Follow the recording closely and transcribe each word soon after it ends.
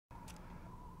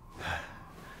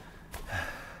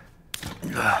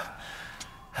Oh.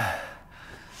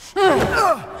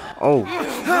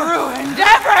 Ruined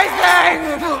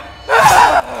everything!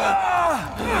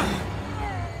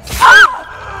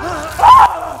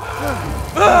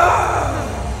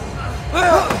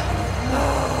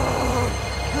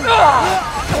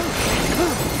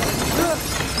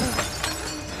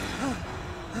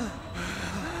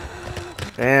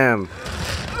 Damn.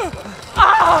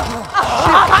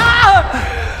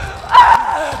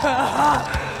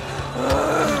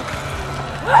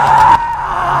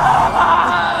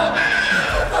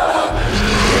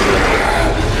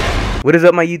 What is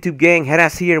up, my YouTube gang?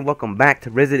 Headass here, and welcome back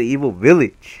to Resident Evil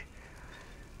Village.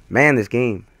 Man, this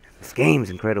game is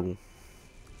incredible.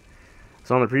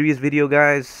 So on the previous video,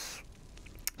 guys,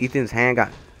 Ethan's hand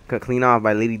got cut clean off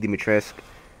by Lady Dimitrescu,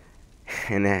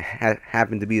 and it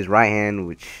happened to be his right hand,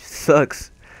 which sucks.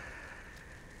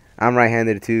 I'm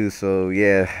right-handed too, so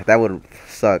yeah, that would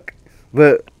suck.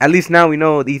 But at least now we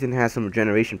know Ethan has some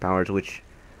regeneration powers, which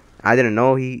I didn't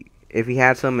know if he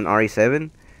had some in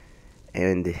RE7.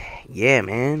 And yeah,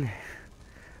 man.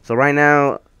 So right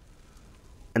now,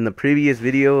 in the previous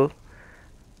video,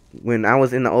 when I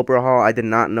was in the opera hall, I did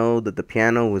not know that the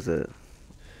piano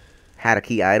had a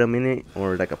key item in it,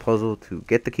 or like a puzzle to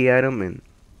get the key item, and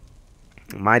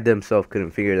my dumb self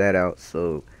couldn't figure that out.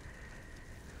 So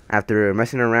after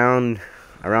messing around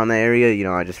that area, you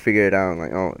know, I just figured it out. I'm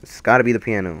like, oh, it's got to be the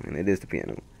piano, and it is the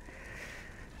piano.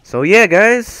 So yeah,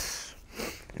 guys,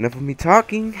 enough of me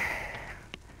talking.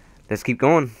 Let's keep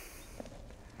going.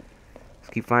 Let's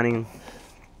keep finding.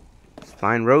 Let's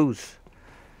find Rose.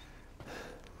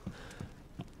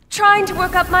 Trying to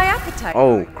work up my appetite.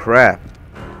 Oh crap!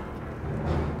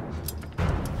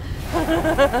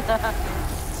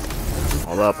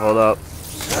 Hold up, hold up.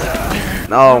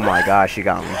 Oh my gosh, she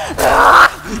got me.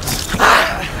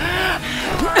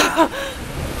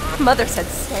 Mother said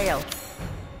stale.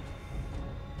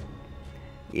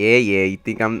 Yeah, you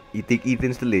think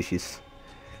Ethan's delicious.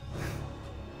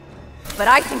 But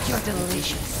I think you're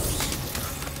delicious.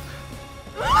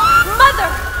 Mother!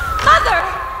 Mother!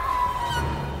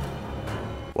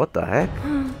 What the heck?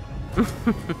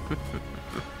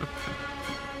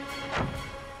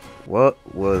 What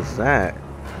was that?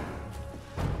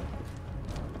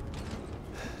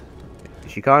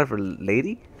 Is she calling for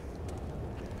lady?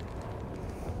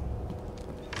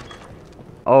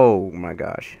 Oh my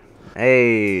gosh.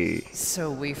 Hey.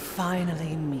 So we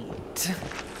finally meet.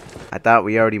 I thought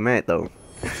we already met though.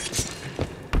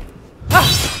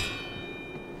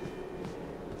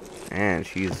 Man,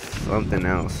 she's something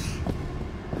else.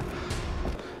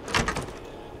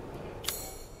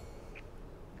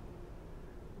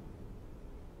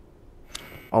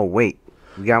 Oh wait,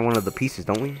 we got one of the pieces,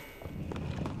 don't we?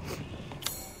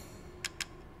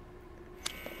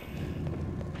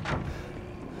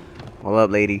 Hold up,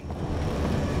 lady.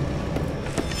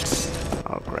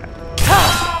 Oh crap.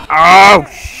 Oh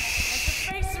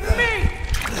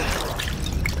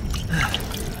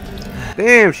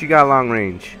damn, she got long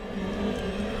range.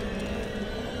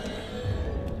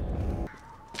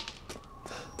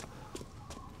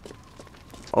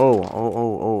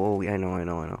 Oh, yeah, I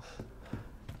know.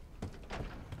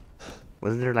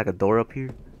 Wasn't there like a door up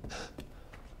here?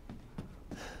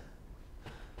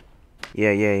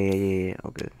 Yeah.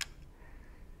 Oh, good.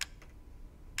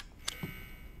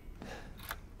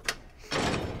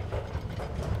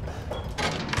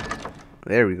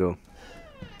 There we go.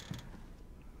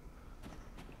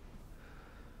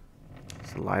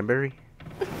 It's a library.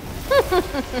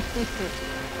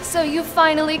 So you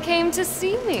finally came to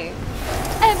see me.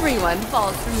 Everyone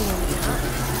falls for me in time.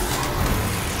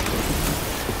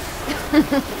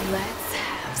 Let's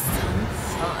have some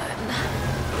fun.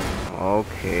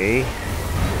 Okay.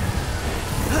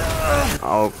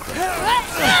 Oh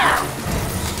crap.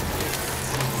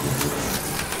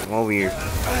 Come over here.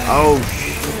 Oh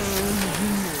shit.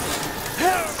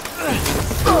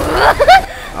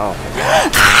 Oh.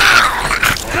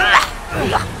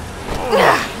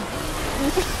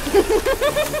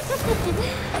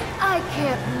 I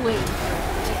can't wait.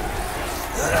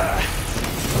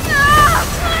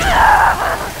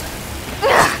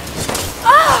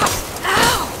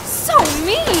 Ow! So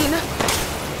mean!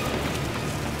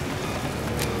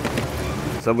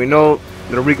 So we know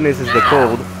their weakness is the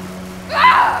cold.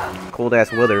 Cold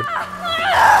ass weather.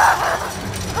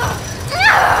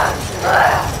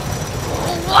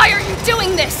 Why are you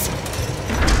doing this?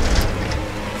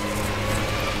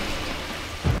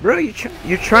 Bro,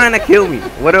 you're trying to kill me.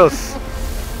 What else?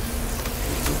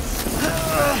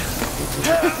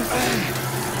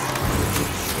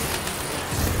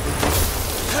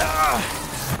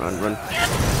 Run.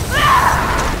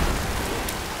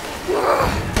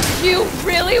 You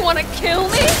really want to kill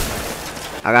me?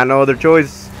 I got no other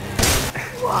choice.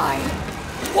 Why?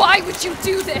 Why would you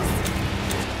do this?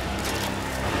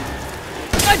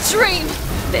 A dream!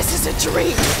 This is a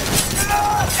dream!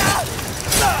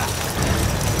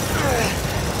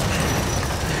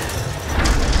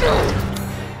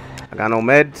 I got no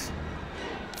meds.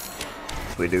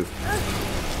 Yes, we do.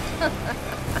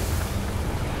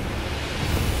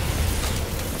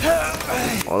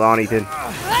 Hold on, Ethan.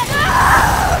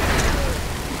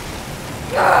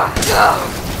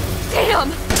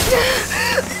 Damn!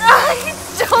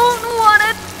 I don't want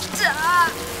to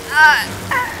die.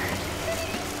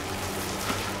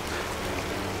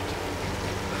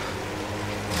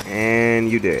 And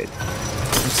you did.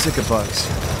 I'm sick of bugs.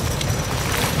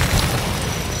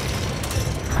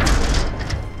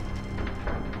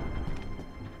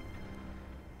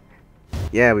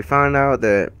 Yeah, we found out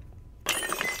that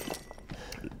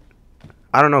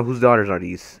I don't know whose daughters are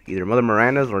these. Either Mother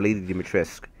Miranda's or Lady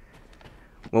Dimitrescu.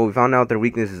 Well, we found out their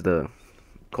weakness is the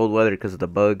cold weather because of the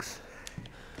bugs.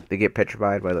 They get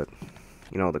petrified by the,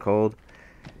 the cold,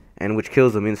 and which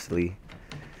kills them instantly.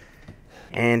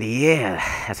 And yeah,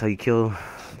 that's how you kill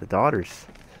the daughters.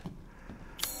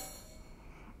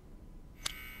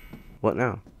 What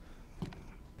now?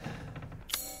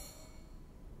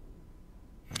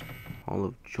 Hall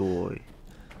of Joy.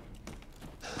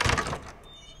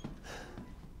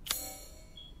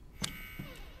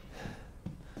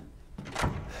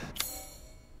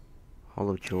 Hall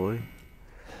of Joy.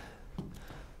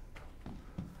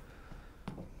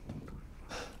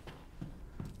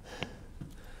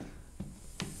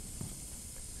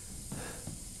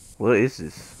 What is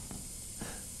this?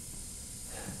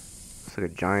 It's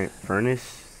like a giant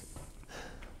furnace.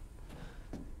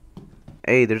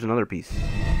 Hey, there's another piece.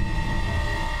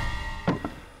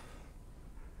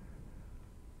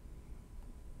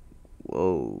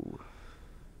 Whoa.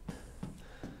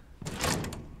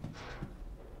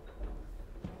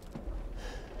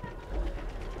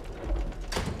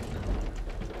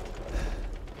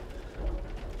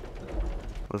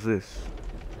 What's this?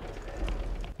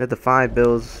 Let the 5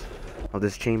 bells of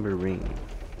this chamber ring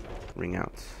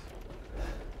out.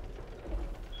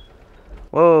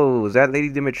 Whoa, was that Lady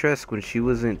Dimitrescu when she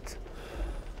wasn't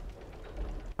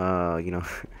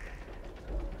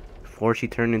before she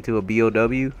turned into a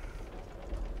BOW?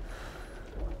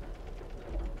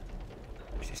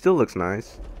 She still looks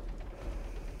nice.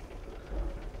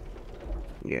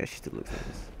 Yeah, she still looks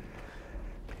nice.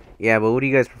 Yeah, but what do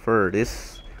you guys prefer?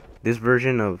 This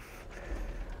version of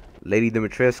Lady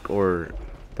Dimitrescu or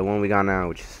the one we got now,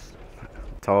 which is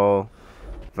tall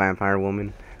vampire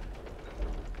woman?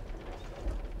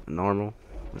 Normal.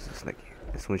 This is like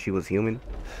this when she was human.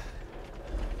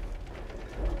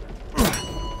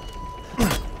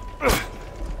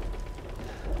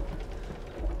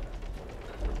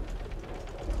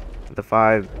 The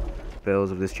 5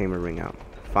 bells of this chamber ring out.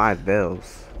 5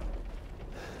 bells.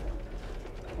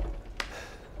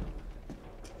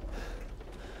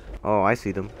 Oh, I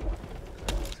see them.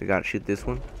 So you gotta shoot this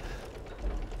one.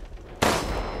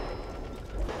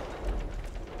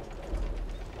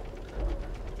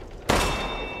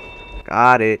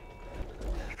 Got it.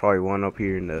 There's probably one up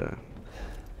here in the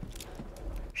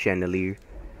chandelier.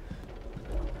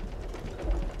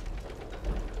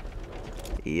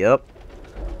 Yep.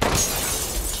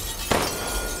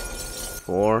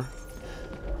 4.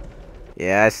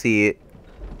 Yeah, I see it.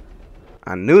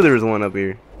 I knew there was one up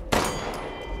here.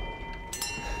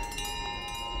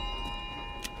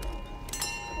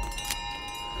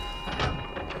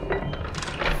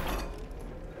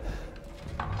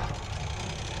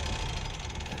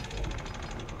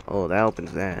 Oh, that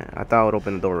opens that. I thought it would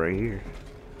open the door right here.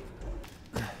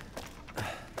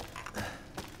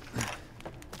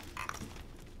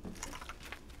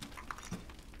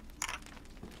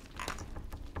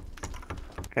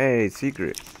 Hey,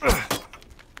 secret.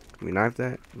 Can we knife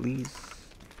that, please?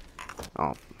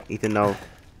 Oh, Ethan, no.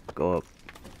 Go up.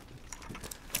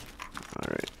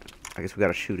 Alright. I guess we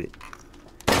gotta shoot it.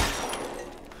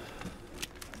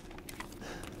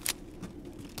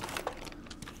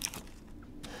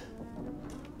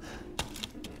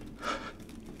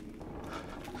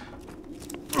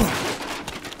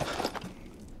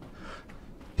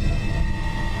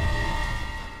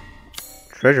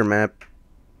 Treasure map.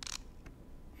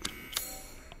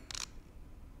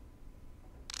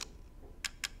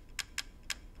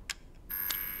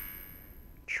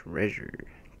 Treasure.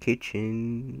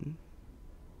 Kitchen.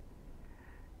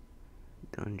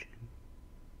 Dungeon.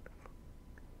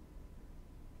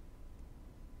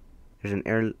 There's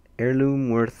an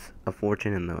heirloom worth a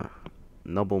fortune in the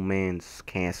nobleman's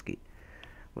casket.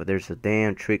 But there's a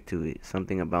damn trick to it.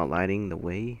 Something about lighting the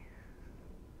way.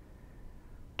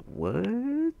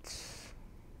 What?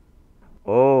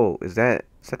 Oh, is that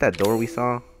that door we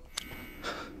saw?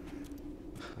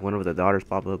 One of the daughters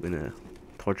pop up in a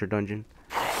torture dungeon.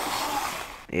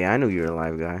 Yeah, I knew you were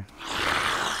alive, guy.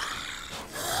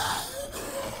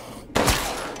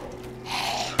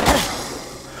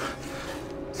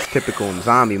 It's typical in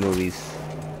zombie movies.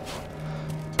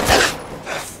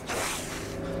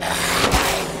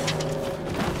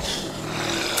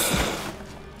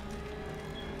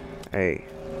 Hey.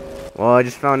 Well, I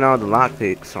just found out the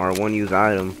lockpicks are a one-use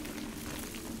item.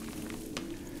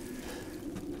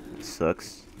 It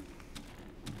sucks.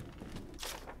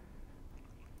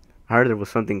 I heard there was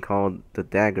something called the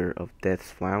Dagger of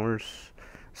Death's Flowers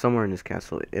somewhere in this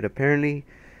castle. It apparently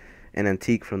an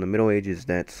antique from the Middle Ages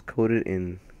that's coated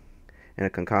in a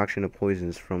concoction of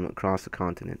poisons from across the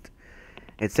continent.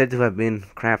 It's said to have been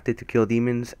crafted to kill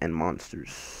demons and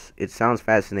monsters. It sounds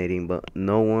fascinating, but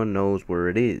no one knows where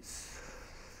it is.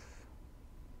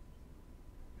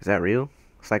 Is that real?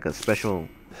 It's like a special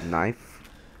knife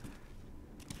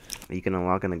that you can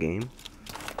unlock in the game.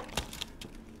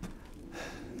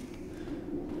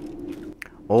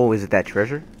 Oh, is it that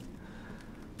treasure?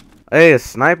 Hey, a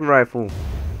sniper rifle.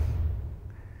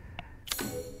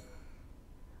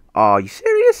 Oh, you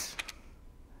serious?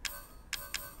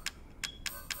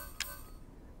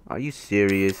 Are you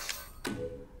serious?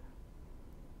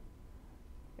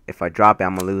 If I drop it,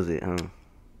 I'm gonna lose it, huh?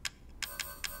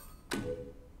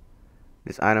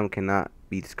 This item cannot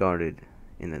be discarded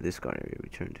in the discard area.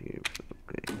 Return to your...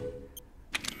 Okay.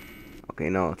 Okay,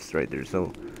 no, it's right there.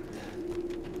 So,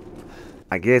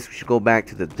 I guess we should go back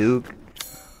to the Duke.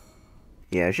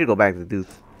 Yeah, I should go back to the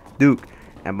Duke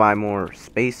and buy more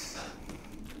space.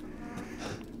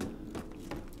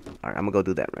 Alright, I'm gonna go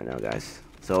do that right now, guys.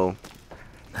 So,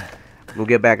 we'll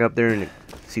get back up there and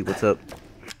see what's up.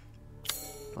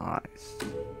 Nice.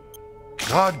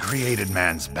 God created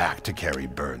man's back to carry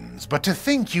burdens, but to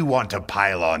think you want to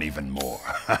pile on even more.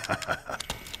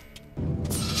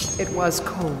 It was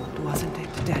cold, wasn't it,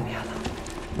 Daniela?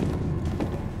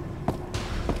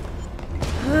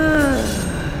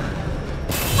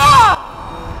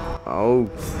 Oh.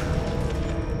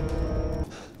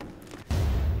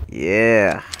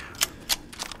 Yeah.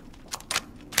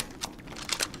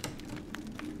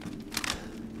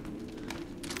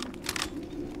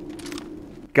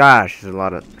 Gosh, there's a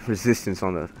lot of resistance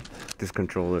on this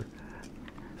controller.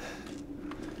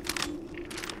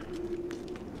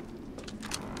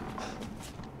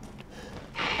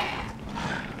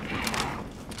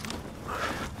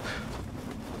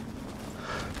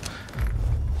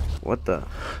 What the?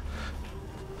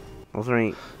 Those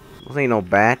ain't no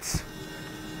bats.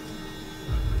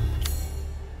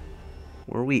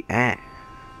 Where are we at?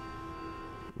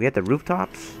 We at the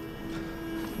rooftops?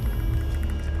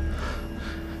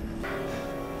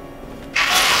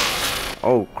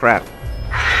 Oh crap.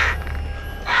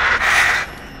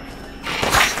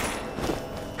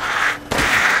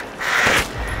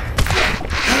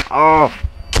 Oh.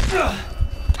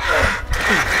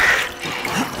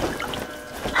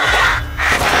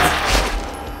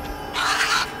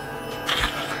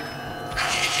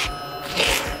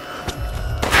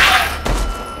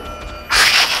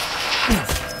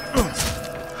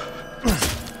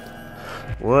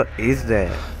 What is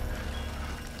that?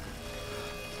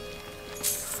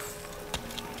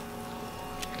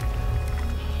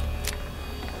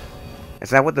 Is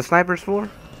that what the sniper's for?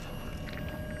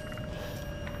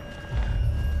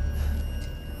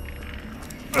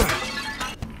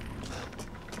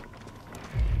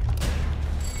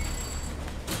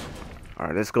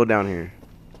 Alright, let's go down here.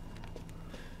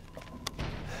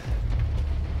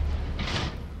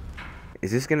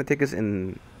 Is this gonna take us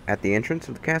in at the entrance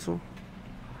of the castle?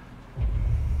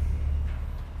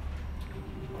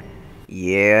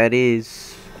 Yeah, it is.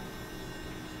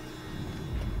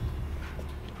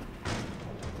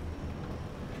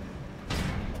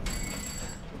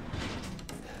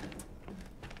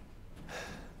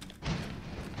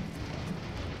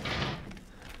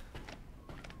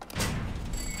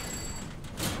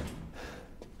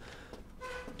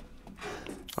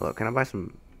 Hello, can I buy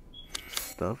some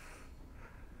stuff?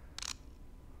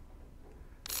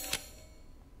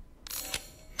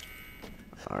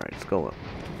 Alright, let's go up.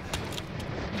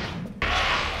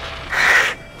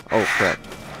 Oh crap.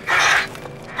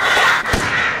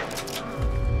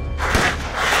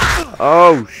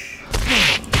 Oh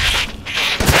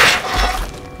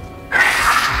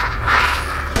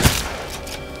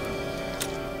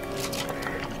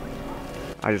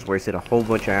I just wasted a whole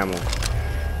bunch of ammo.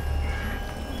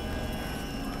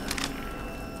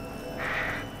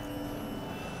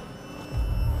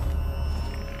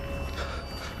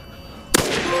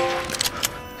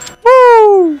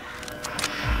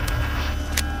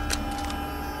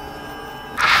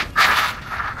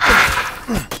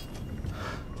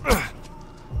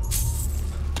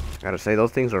 Gotta say,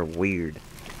 those things are weird.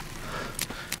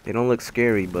 They don't look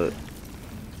scary, but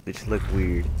they just look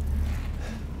weird.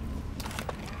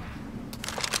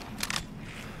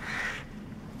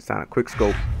 It's not a quick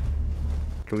scope.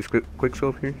 Can we quick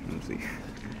scope here? Let me see.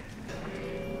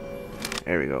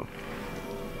 There we go.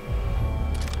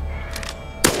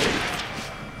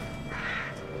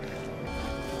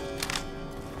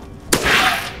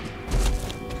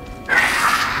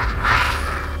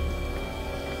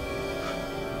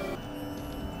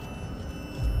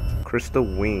 Crystal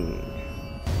wing.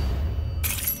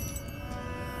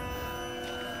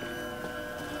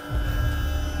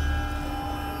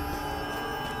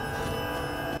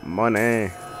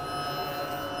 Money.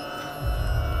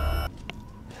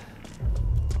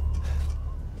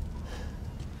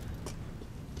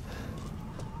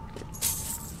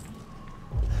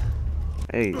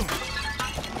 Hey.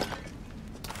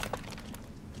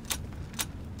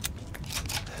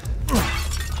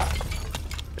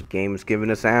 The game's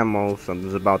giving us ammo.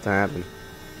 Something's about to happen.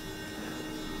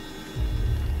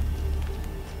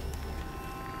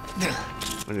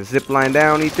 Want to zip line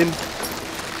down, Ethan?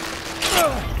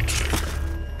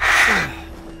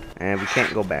 And we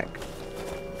can't go back.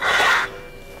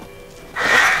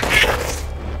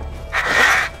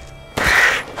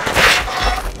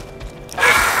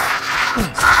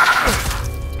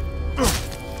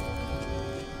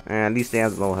 And at least they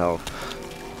have low health.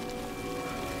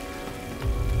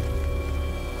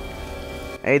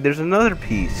 Hey, there's another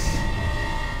piece.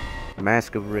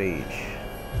 Mask of Rage.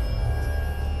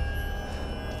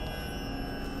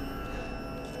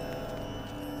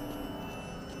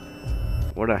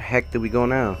 Where the heck do we go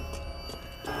now?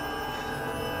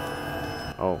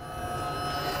 Oh.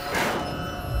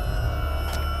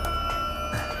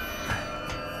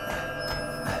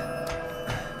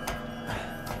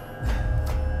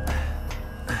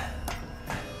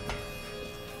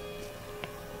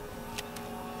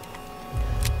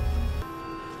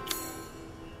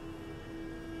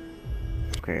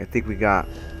 Okay, I think we got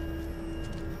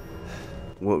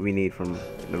what we need from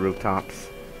the rooftops.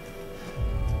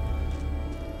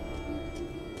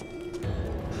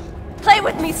 Play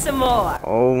with me some more.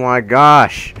 Oh my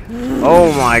gosh.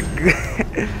 Oh my god.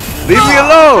 Leave me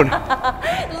alone.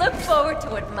 Look forward to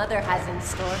what Mother has in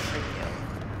store for you.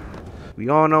 We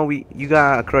all know you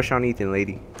got a crush on Ethan,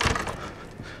 lady.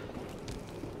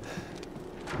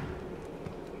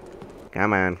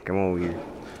 Come on, come over here.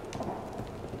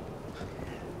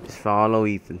 Just follow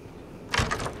Ethan.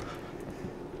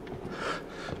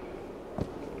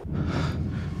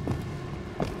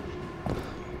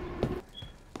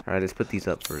 Alright, let's put these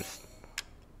up first.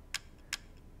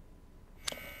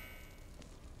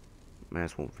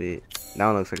 Mask won't fit. That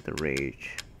one looks like the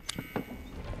Rage.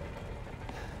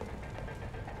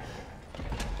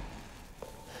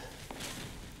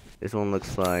 This one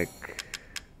looks like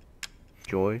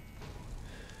Joy.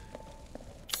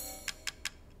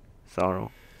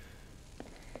 Sorrow.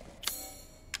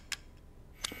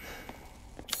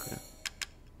 Okay.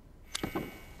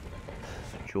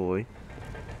 It's Joy.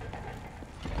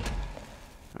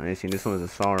 I see this one is a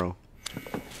Sorrow.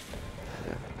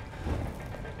 Yeah.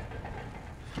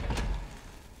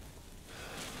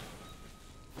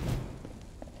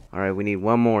 Alright, we need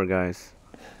one more, guys.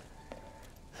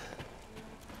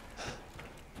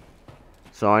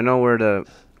 So I know where to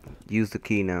use the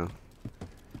key now.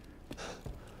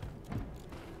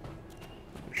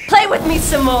 Play with me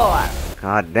some more.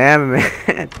 God damn it,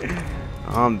 man.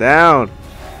 I'm down.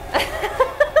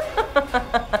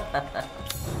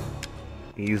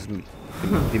 Use me.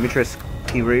 Dimitrescu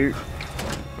key rear.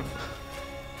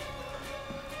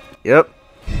 Yep.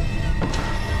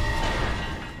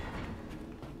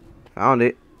 Found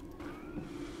it.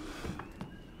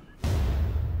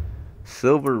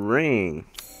 Silver ring.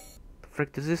 The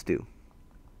frick does this do?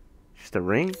 Just a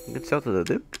ring? Good sell to the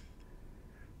Duke.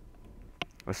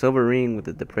 A silver ring with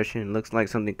a depression. Looks like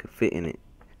something could fit in it.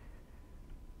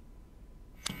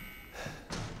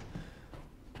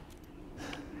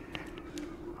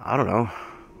 I don't know.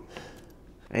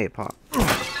 Hey, Pop.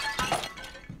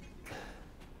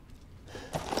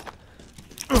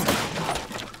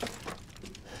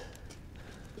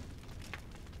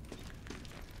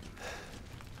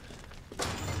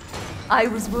 I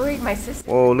was worried my sister.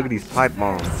 Whoa, look at these pipe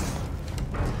bombs.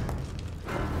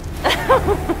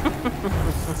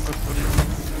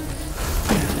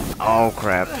 Oh,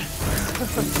 crap.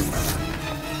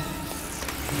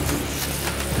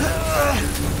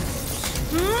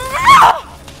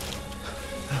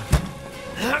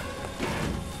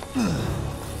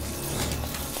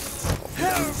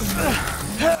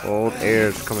 Old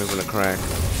air's coming from the crack.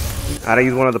 How'd I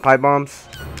use one of the pipe bombs?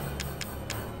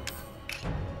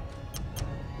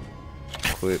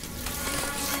 equip.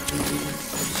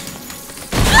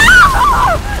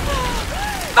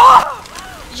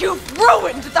 You've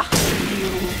ruined the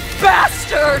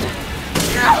bastard!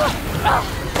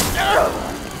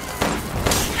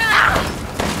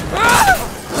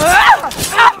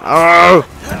 Oh!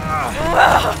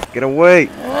 Get away!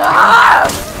 Why?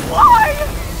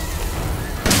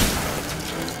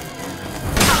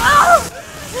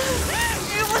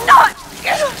 You will not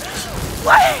get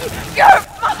away! You're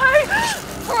my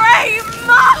prey!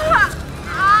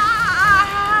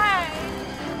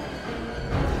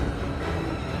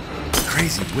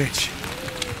 Crazy witch.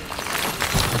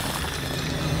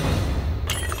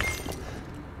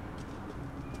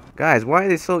 Guys, why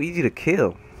is it so easy to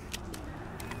kill?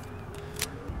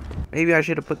 Maybe I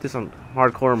should have put this on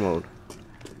hardcore mode.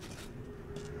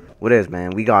 What is, man?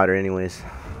 We got her anyways.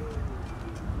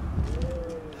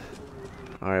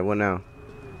 Alright, what now?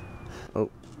 Oh.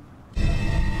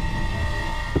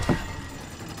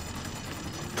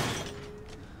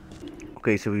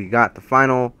 Okay, so we got the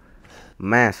final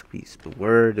mask piece, but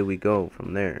where do we go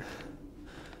from there?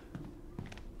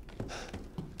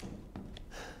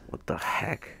 What the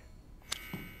heck?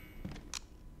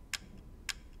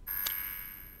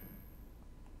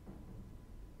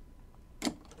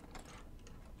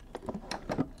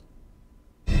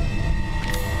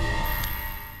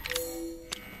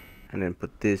 And then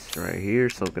put this right here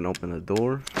so it can open the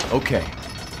door. Okay,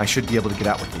 I should be able to get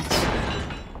out with these.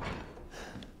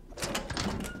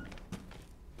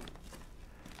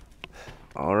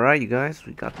 Alright, you guys,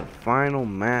 we got the final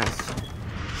mask.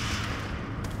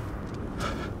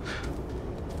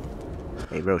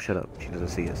 Hey, bro, shut up. She doesn't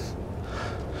see us.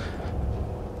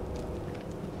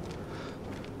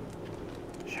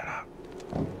 Shut up.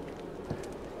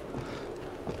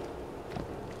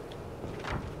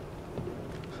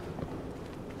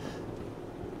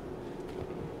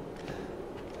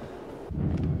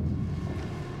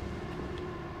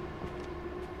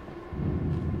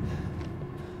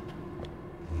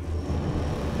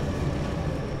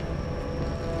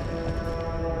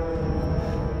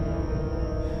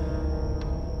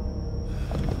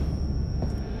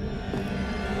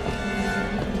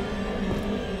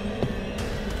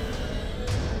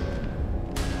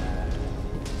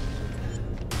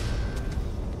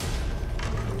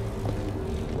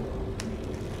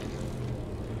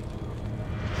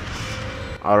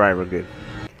 Alright, we're good.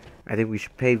 I think we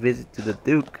should pay visit to the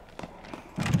Duke.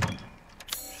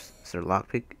 Is there a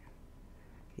lockpick?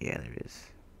 Yeah, there is.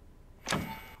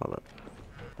 Hold up.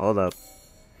 Hold up.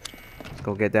 Let's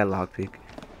go get that lockpick.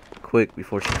 Quick,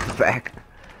 before she comes back.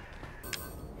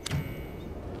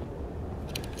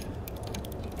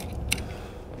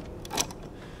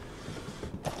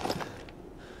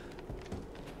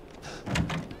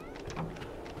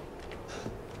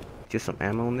 Just some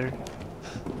ammo in there.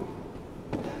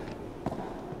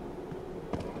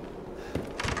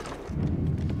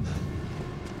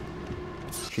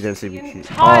 She doesn't see me.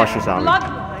 Oh, she saw me.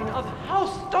 Bloodline of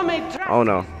House Dimitrescu. Oh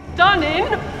no. Done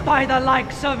in by the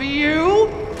likes of you.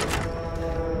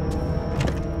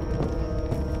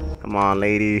 Come on,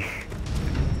 lady.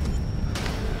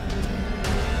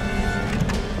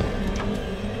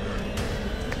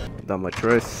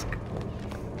 Dimitrescu.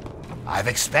 I've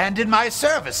expanded my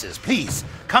services. Please,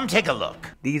 come take a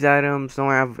look. These items don't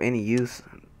have any use,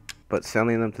 but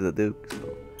selling them to the Duke.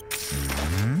 So.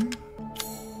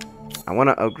 I want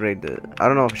to upgrade the. I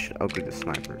don't know if I should upgrade the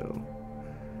sniper though.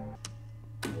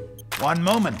 One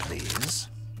moment, please.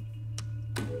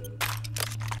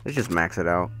 Let's just max it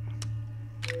out.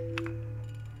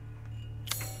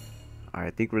 Alright, I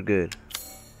think we're good.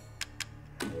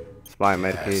 Spy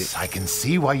medicate. Yes, I can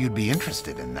see why you'd be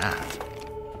interested in that.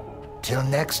 Till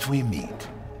next we meet.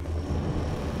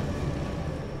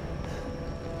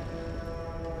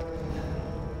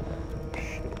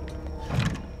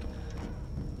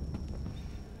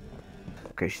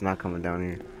 Okay, she's not coming down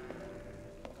here.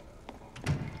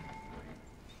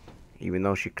 Even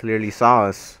though she clearly saw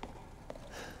us.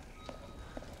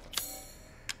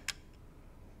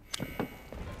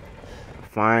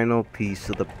 Final piece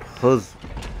of the puzzle.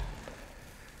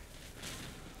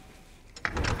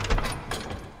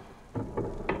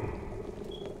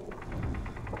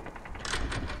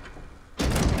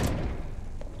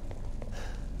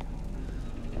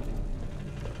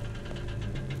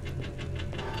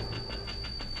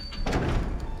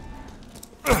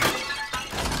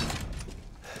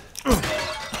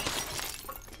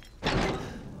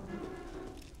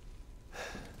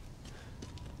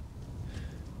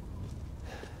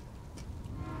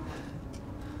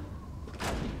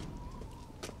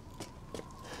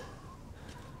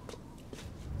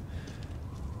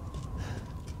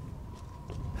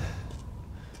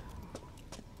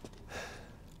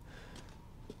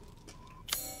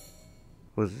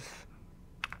 What's this?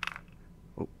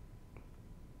 Oh.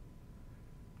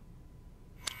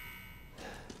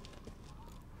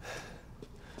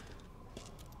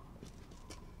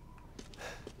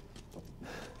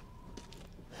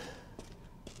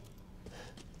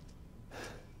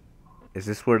 Is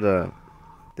this where the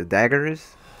dagger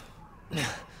is?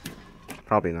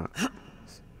 Probably not.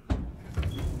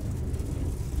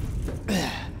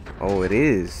 Oh, it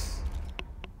is.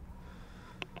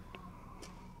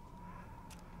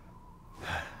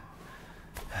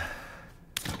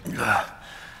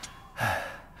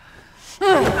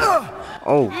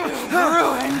 Oh.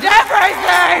 Ruined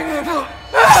everything!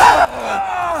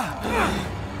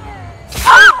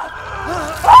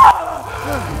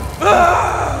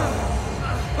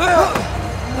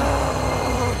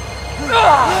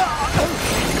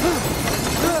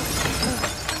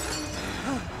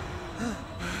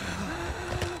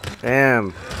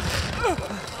 Damn.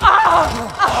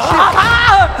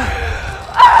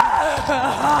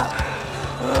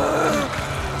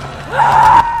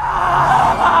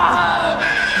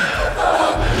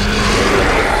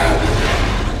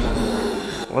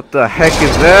 What the heck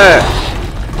is that?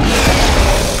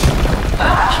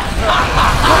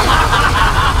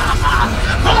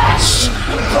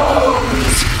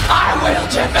 I will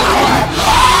devour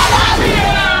all of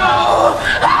you!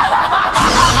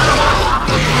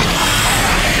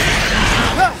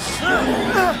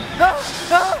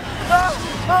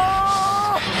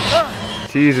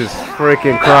 Jesus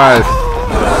freaking Christ.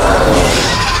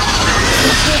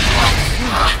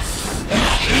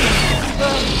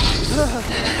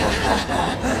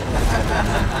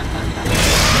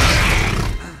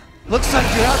 Looks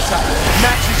like your outside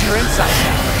matches your inside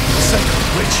now. It's like a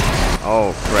witch.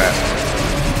 Oh crap.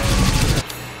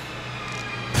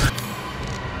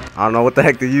 I don't know what the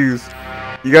heck to use.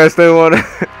 You guys still wanna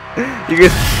you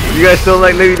guys still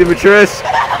like Lady Dimitrescu?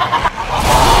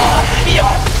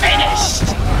 You're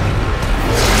finished!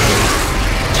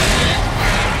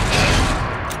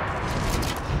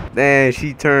 Damn,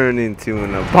 she turned into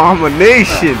an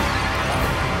abomination.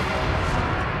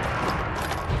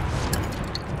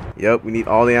 Yep, we need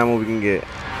all the ammo we can get.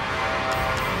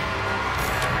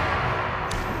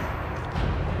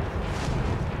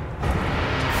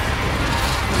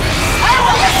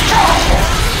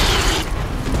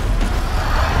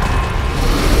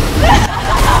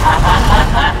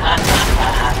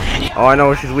 Oh, I know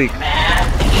where she's weak.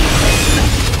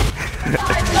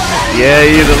 Yeah,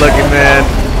 he's a lucky man.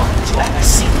 To ever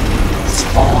see this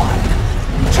form.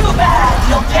 Too bad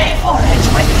you'll pay for it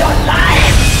with your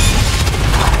life!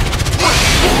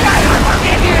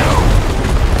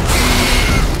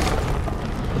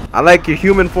 I like your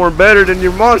human form better than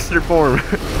your monster form.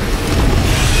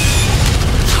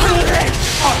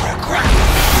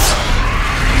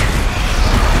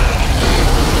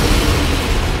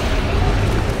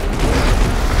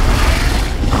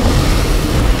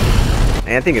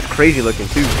 And I think it's crazy looking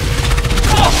too.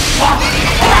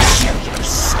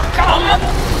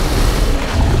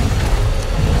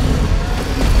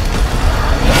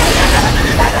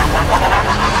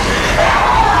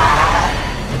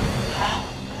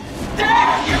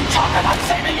 Dare you talk about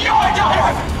saving your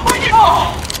daughter when you...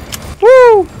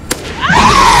 Woo!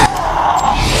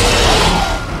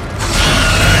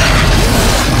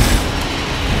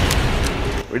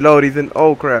 Reload, Ethan.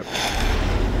 Oh crap.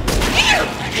 You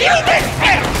did it!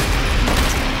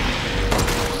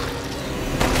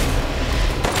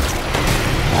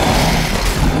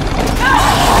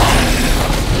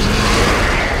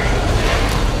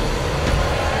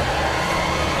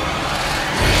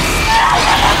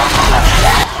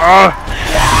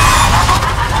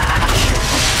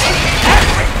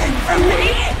 Everything from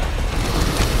me?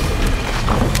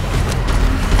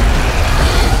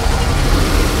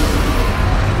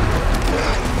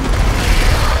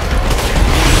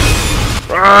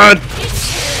 Run!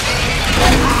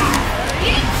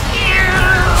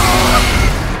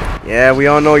 Yeah, we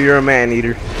all know you're a man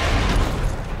eater.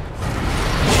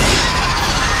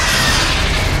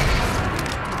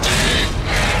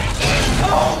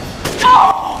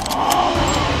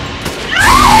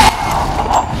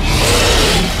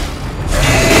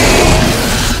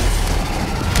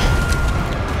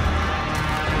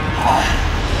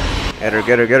 Get her,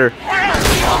 get her, get her.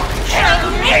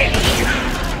 Kill me!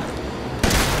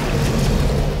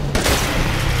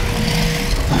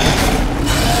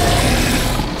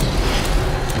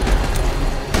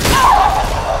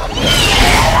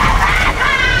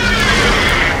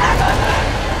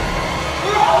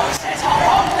 Rose is our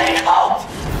only hope!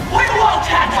 We won't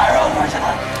hand her over to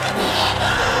the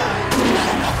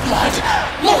blood!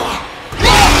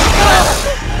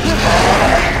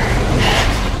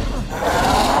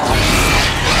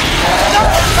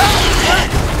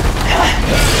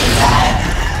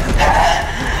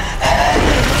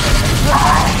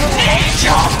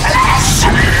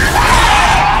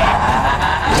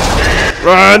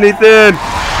 Run, Ethan!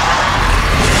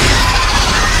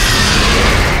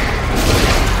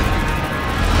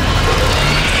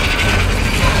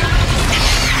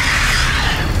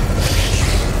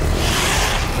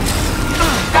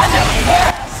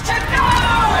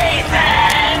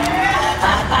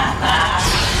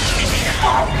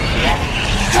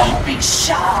 Don't be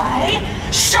shy.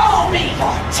 Show me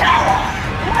your terror.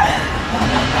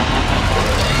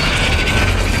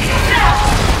 Now,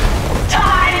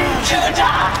 time to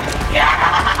die.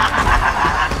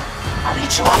 I'll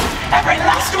eat you up, every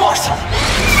last morsel.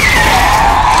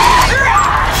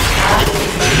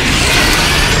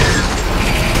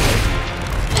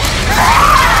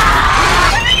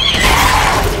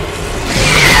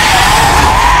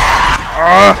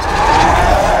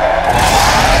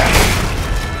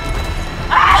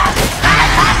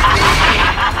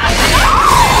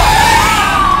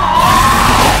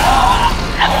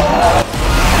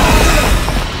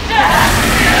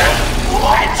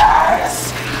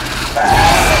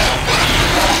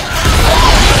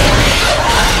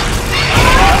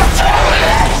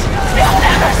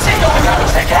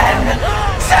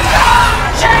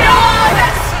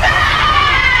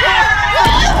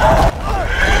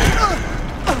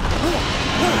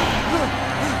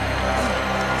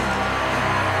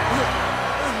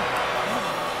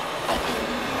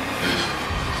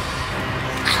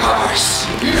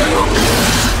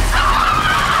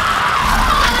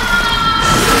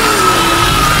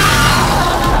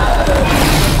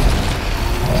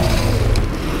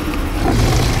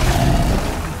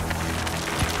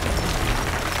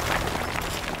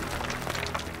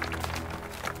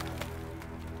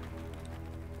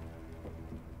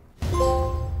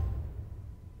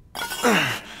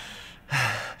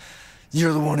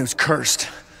 You're the one who's cursed.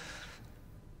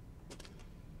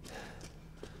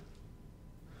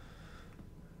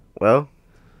 Well,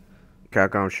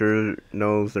 Capcom sure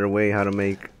knows their way how to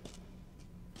make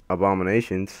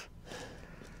abominations.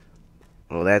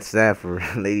 Well, that's that for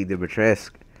Lady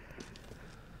Dimitrescu.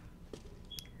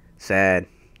 Sad.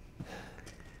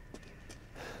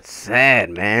 Sad,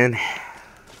 man.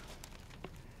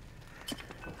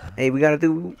 Hey, we gotta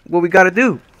do what we gotta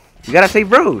do. We gotta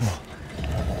save Rose.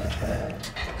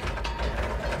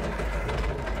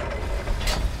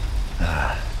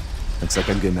 Looks like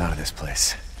I'm getting out of this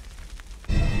place.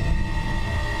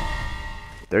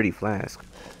 Dirty flask.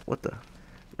 What the?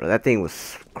 Bro, that thing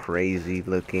was crazy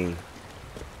looking.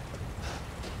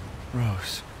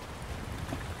 Rose.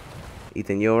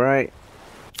 Ethan, you alright?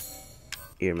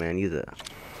 Here, man, use a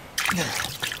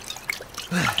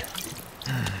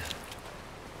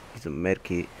med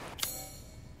kit.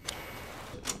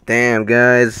 Damn,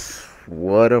 guys.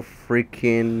 What a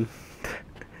freaking...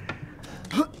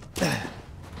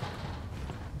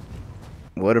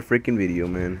 What a freaking video,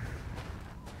 man.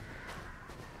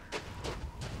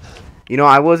 You know,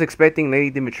 I was expecting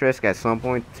Lady Dimitrescu at some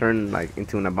point to turn like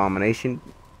into an abomination.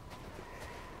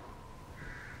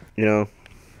 You know,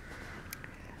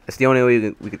 that's the only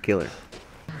way we could kill her.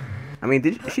 I mean,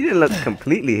 she didn't look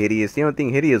completely hideous. The only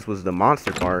thing hideous was the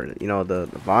monster part. You know, the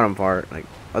bottom part. Like,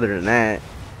 other than that,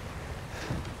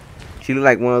 she looked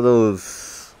like one of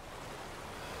those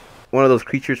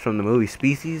creatures from the movie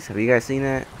Species. Have you guys seen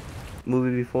that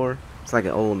movie before? It's like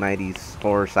an old 90s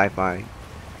horror sci-fi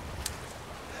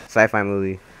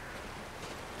movie.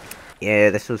 Yeah,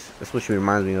 that's what she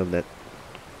reminds me of. The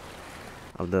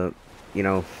you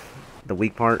know, the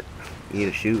weak part you need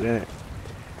to shoot at.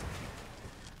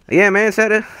 Yeah, man,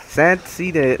 sad to see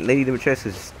that Lady Dimitrescu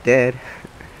is dead.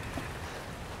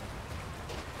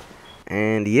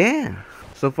 And yeah,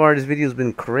 so far this video's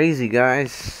been crazy,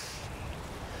 guys.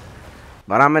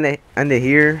 But I'm gonna end it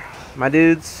here, my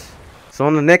dudes. So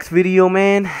on the next video,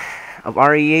 man, of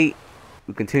RE8,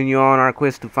 we continue on our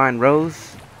quest to find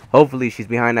Rose. Hopefully she's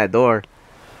behind that door.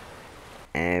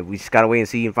 And we just gotta wait and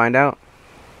see and find out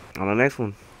on the next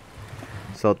one.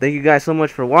 So thank you guys so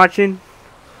much for watching.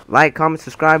 Like, comment,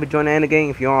 subscribe, and join the Anna Gang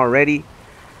if you aren't already.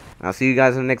 I'll see you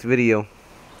guys in the next video.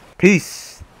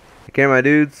 Peace. Take care, my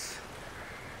dudes.